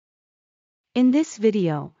In this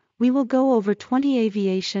video, we will go over 20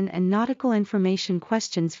 aviation and nautical information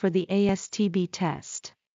questions for the ASTB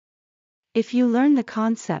test. If you learn the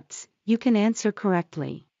concepts, you can answer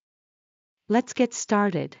correctly. Let's get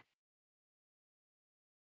started.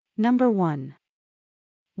 Number 1.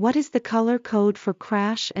 What is the color code for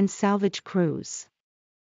crash and salvage crews?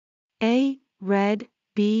 A. Red,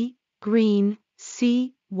 B. Green,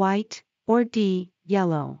 C. White, or D.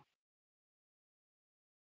 Yellow?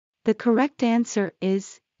 The correct answer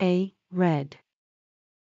is A. Red.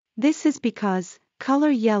 This is because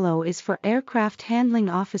color yellow is for aircraft handling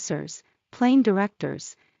officers, plane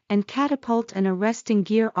directors, and catapult and arresting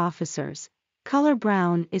gear officers. Color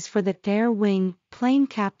brown is for the air wing, plane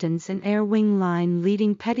captains and air wing line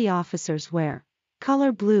leading petty officers wear.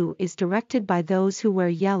 Color blue is directed by those who wear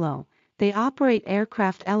yellow. They operate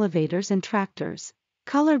aircraft elevators and tractors.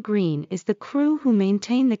 Color green is the crew who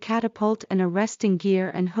maintain the catapult and arresting gear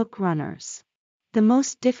and hook runners. The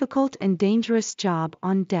most difficult and dangerous job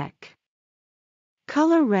on deck.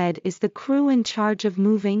 Color red is the crew in charge of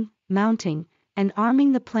moving, mounting, and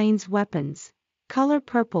arming the plane's weapons. Color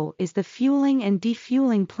purple is the fueling and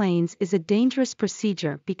defueling planes is a dangerous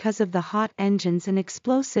procedure because of the hot engines and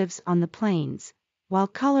explosives on the planes, while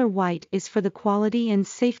color white is for the quality and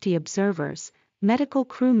safety observers, medical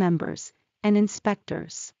crew members, and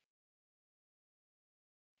inspectors.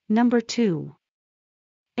 Number 2.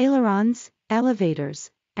 Ailerons, elevators,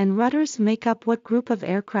 and rudders make up what group of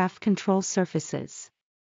aircraft control surfaces?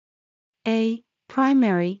 A.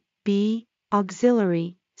 Primary, B.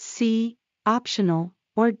 Auxiliary, C. Optional,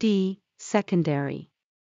 or D. Secondary?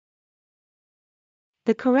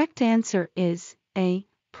 The correct answer is A.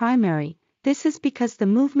 Primary. This is because the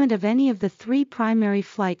movement of any of the three primary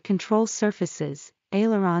flight control surfaces,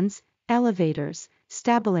 ailerons, elevators,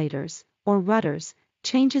 stabilators, or rudders,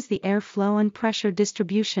 changes the airflow and pressure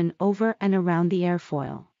distribution over and around the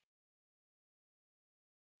airfoil.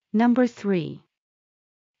 Number 3.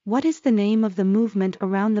 What is the name of the movement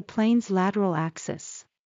around the plane's lateral axis?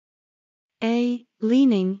 A.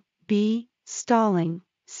 Leaning, B. Stalling,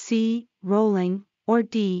 C. Rolling, or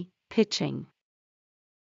D. Pitching?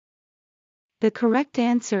 The correct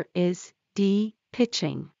answer is D.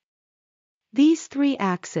 Pitching. These three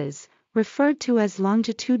axes, referred to as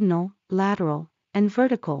longitudinal, lateral, and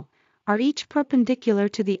vertical, are each perpendicular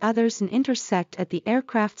to the others and intersect at the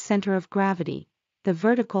aircraft center of gravity. The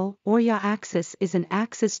vertical, or yaw axis, is an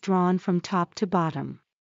axis drawn from top to bottom.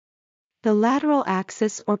 The lateral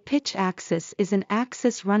axis or pitch axis is an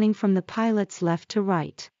axis running from the pilot's left to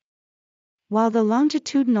right, while the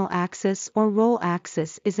longitudinal axis or roll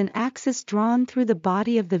axis is an axis drawn through the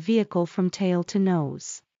body of the vehicle from tail to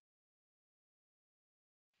nose.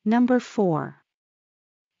 Number 4.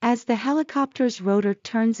 As the helicopter's rotor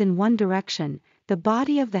turns in one direction, the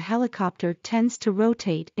body of the helicopter tends to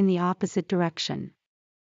rotate in the opposite direction.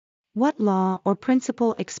 What law or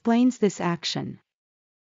principle explains this action?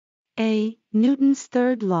 A. Newton's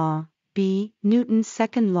third law, B. Newton's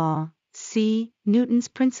second law, C. Newton's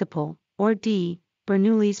principle, or D.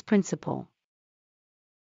 Bernoulli's principle?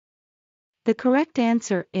 The correct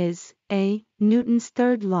answer is A. Newton's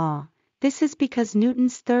third law. This is because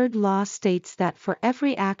Newton's third law states that for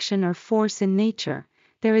every action or force in nature,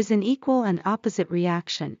 there is an equal and opposite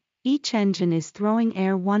reaction. Each engine is throwing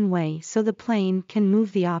air one way so the plane can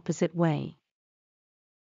move the opposite way.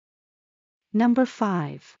 Number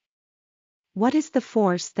 5. What is the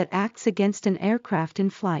force that acts against an aircraft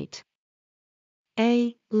in flight?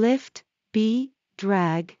 A. Lift, B.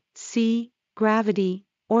 Drag, C. Gravity,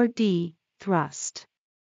 or D. Thrust?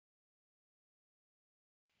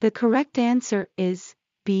 The correct answer is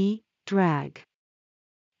B. Drag.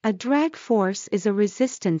 A drag force is a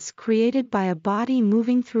resistance created by a body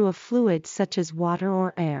moving through a fluid such as water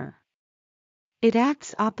or air. It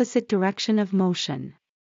acts opposite direction of motion.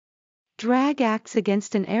 Drag acts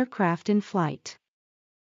against an aircraft in flight.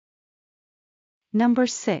 Number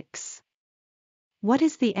 6. What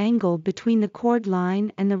is the angle between the chord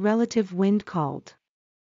line and the relative wind called?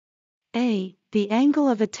 A. The angle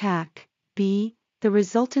of attack, B. The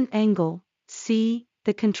resultant angle, C.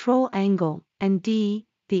 The control angle, and D.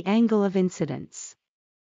 The angle of incidence?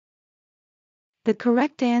 The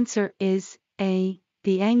correct answer is A.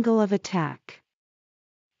 The angle of attack.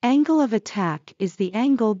 Angle of attack is the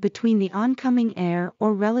angle between the oncoming air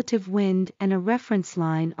or relative wind and a reference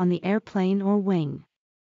line on the airplane or wing.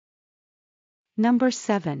 Number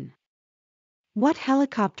 7. What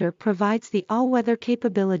helicopter provides the all-weather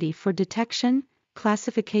capability for detection,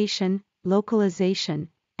 classification, localization,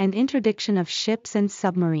 and interdiction of ships and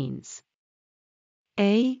submarines?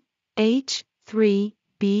 A. H-3,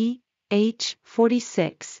 B.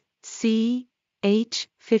 H-46, C,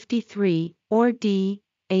 H53, or D,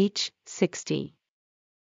 H60?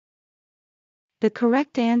 The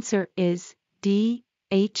correct answer is D,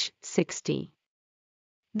 H60.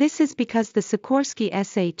 This is because the Sikorsky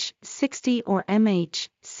SH-60 or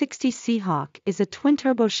MH-60 Seahawk is a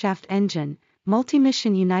twin-turboshaft engine,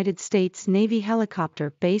 multi-mission United States Navy helicopter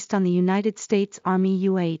based on the United States Army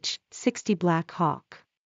UH-60 Black Hawk.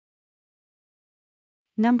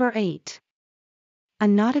 Number 8. A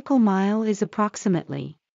nautical mile is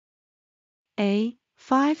approximately A.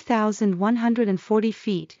 5,140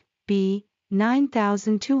 feet, B.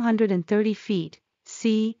 9,230 feet,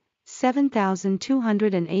 C.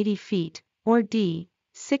 7,280 feet, or D.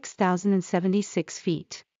 6,076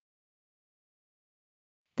 feet.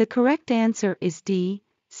 The correct answer is D.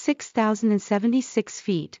 6,076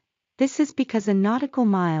 feet. This is because a nautical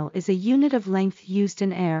mile is a unit of length used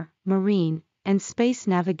in air, marine, and space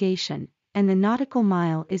navigation, and the nautical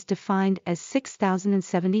mile is defined as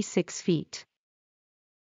 6,076 feet.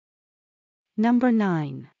 Number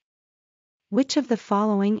 9. Which of the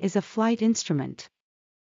following is a flight instrument?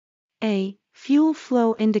 A. Fuel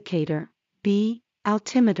flow indicator, B.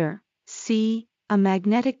 Altimeter, C. A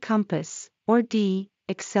magnetic compass, or D.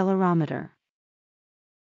 Accelerometer.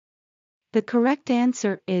 The correct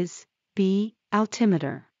answer is B.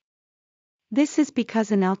 Altimeter. This is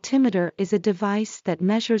because an altimeter is a device that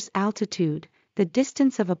measures altitude, the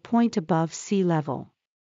distance of a point above sea level.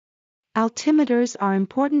 Altimeters are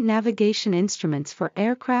important navigation instruments for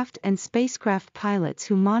aircraft and spacecraft pilots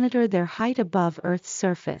who monitor their height above Earth's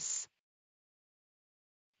surface.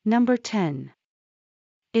 Number 10.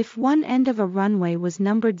 If one end of a runway was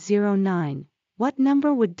numbered 09, what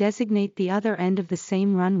number would designate the other end of the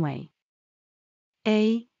same runway?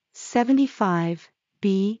 A. 75,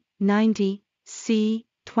 B. 90, C.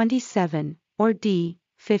 27, or D.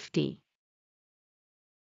 50.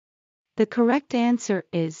 The correct answer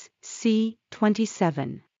is C.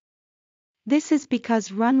 27. This is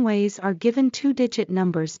because runways are given two-digit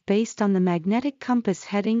numbers based on the magnetic compass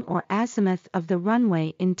heading or azimuth of the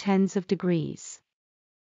runway in tens of degrees.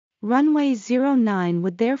 Runway 09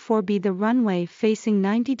 would therefore be the runway facing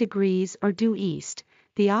 90 degrees or due east.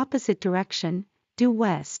 The opposite direction, due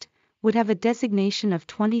west, would have a designation of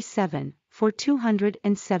 27 for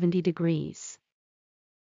 270 degrees.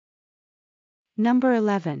 Number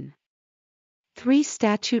 11. 3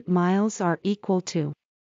 statute miles are equal to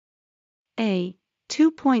A.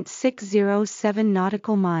 2.607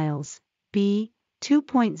 nautical miles, B.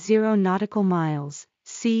 2.0 nautical miles,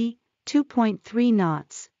 C. 2.3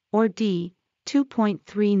 knots, or D.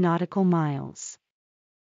 2.3 nautical miles.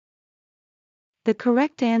 The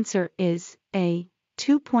correct answer is A.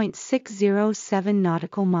 2.607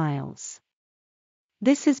 nautical miles.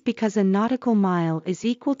 This is because a nautical mile is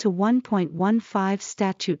equal to 1.15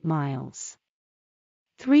 statute miles.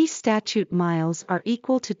 3 statute miles are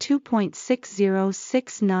equal to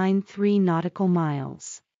 2.60693 nautical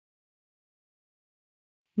miles.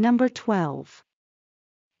 Number 12.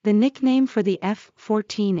 The nickname for the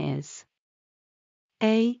F-14 is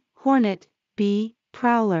A. Hornet, B.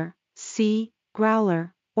 Prowler, C.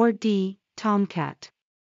 Growler, or D. Tomcat.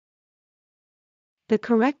 The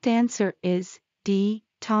correct answer is D.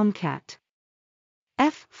 Tomcat.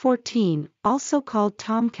 F-14, also called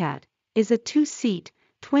Tomcat, is a two-seat,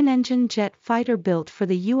 twin-engine jet fighter built for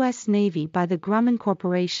the U.S. Navy by the Grumman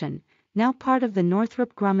Corporation, now part of the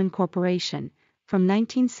Northrop Grumman Corporation, from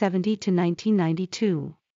 1970 to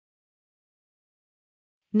 1992.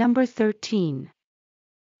 Number 13.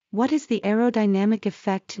 What is the aerodynamic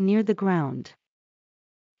effect near the ground?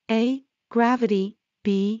 A. Gravity,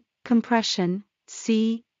 B. Compression,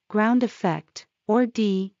 C. Ground effect, or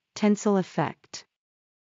D. Tensile effect.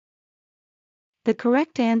 The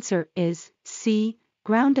correct answer is C.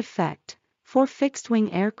 Ground effect. For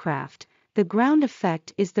fixed-wing aircraft, the ground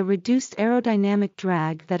effect is the reduced aerodynamic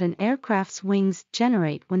drag that an aircraft's wings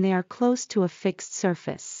generate when they are close to a fixed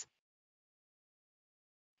surface.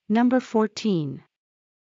 Number 14.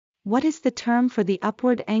 What is the term for the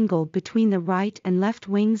upward angle between the right and left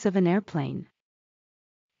wings of an airplane?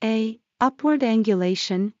 A. Upward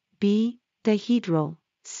angulation, B. Dihedral,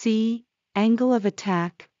 C. Angle of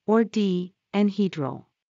attack, or D. Anhedral.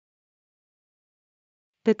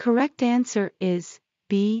 The correct answer is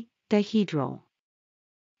B. Dihedral.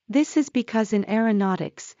 This is because in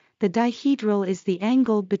aeronautics, the dihedral is the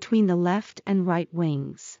angle between the left and right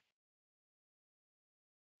wings.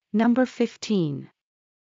 Number 15.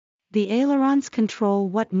 The ailerons control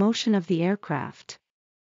what motion of the aircraft?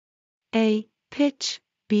 A. Pitch,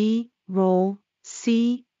 B. Roll,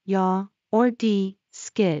 C. Yaw, or D.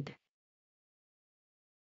 Skid.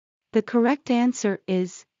 The correct answer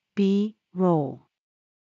is B. Roll.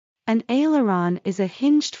 An aileron is a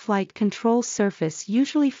hinged flight control surface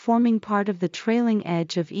usually forming part of the trailing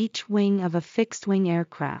edge of each wing of a fixed-wing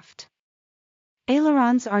aircraft.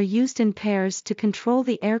 Ailerons are used in pairs to control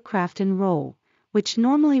the aircraft in roll, which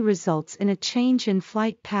normally results in a change in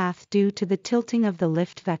flight path due to the tilting of the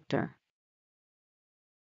lift vector.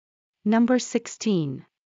 Number 16.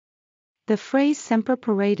 The phrase Semper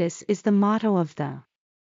Paratus is the motto of the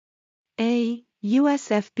A. U.S.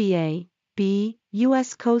 FBA, B.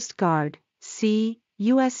 U.S. Coast Guard, C.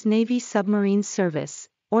 U.S. Navy Submarine Service,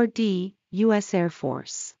 or D. U.S. Air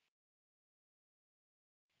Force.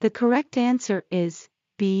 The correct answer is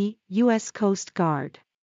B. U.S. Coast Guard.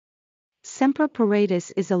 Semper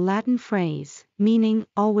Paratus is a Latin phrase, meaning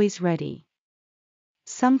always ready.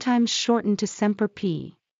 Sometimes shortened to Semper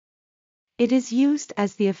P. It is used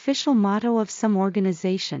as the official motto of some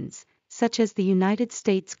organizations, such as the United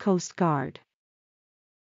States Coast Guard.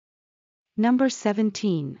 Number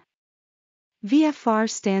 17. VFR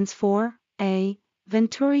stands for A.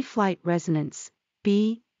 Venturi Flight Resonance,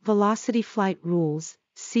 B. Velocity Flight Rules,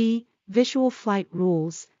 C. Visual Flight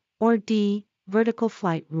Rules, or D. Vertical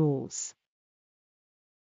Flight Rules.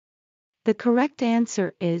 The correct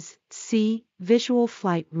answer is C. Visual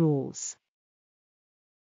Flight Rules.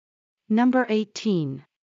 Number 18.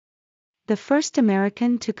 The first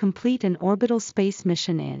American to complete an orbital space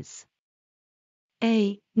mission is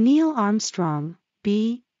A. Neil Armstrong,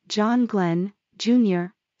 B. John Glenn, Jr.,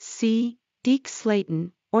 C. Deke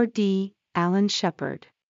Slayton, or D. Alan Shepard.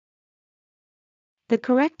 The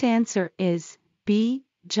correct answer is B.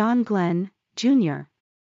 John Glenn, Jr.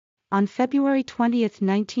 On February 20,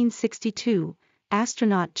 1962,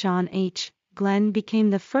 astronaut John H. Glenn became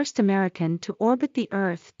the first American to orbit the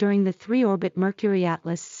Earth during the 3-orbit Mercury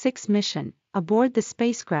Atlas 6 mission, aboard the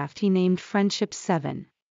spacecraft he named Friendship 7.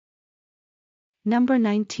 Number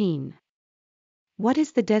 19. What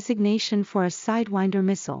is the designation for a Sidewinder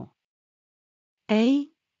missile? A.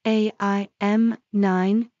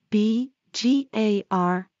 AIM-9, B.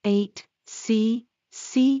 GAR-8, C.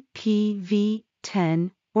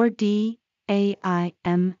 CPV-10, or D.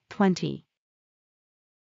 AIM-20.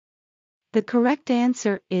 The correct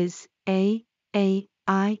answer is A.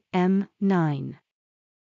 AIM-9.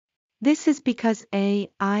 This is because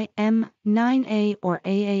AIM-9A or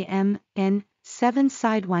AAM-N 7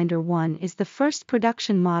 Sidewinder 1 is the first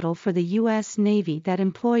production model for the U.S. Navy that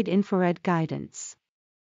employed infrared guidance.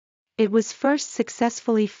 It was first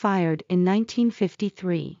successfully fired in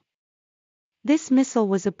 1953. This missile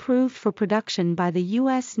was approved for production by the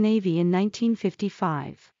U.S. Navy in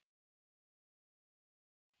 1955.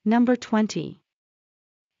 Number 20.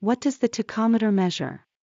 What does the tachometer measure?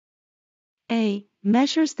 A.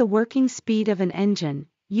 Measures the working speed of an engine,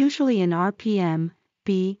 usually in RPM,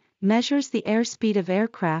 B. Measures the airspeed of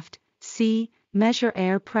aircraft, C. Measure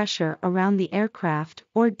air pressure around the aircraft,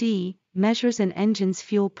 or D. Measures an engine's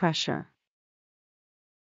fuel pressure.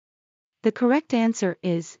 The correct answer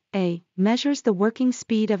is A. Measures the working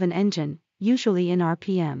speed of an engine, usually in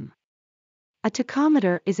RPM. A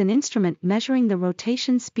tachometer is an instrument measuring the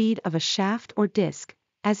rotation speed of a shaft or disc,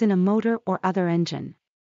 as in a motor or other engine.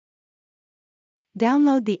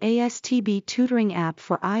 Download the ASTB Tutoring app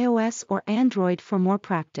for iOS or Android for more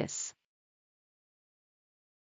practice.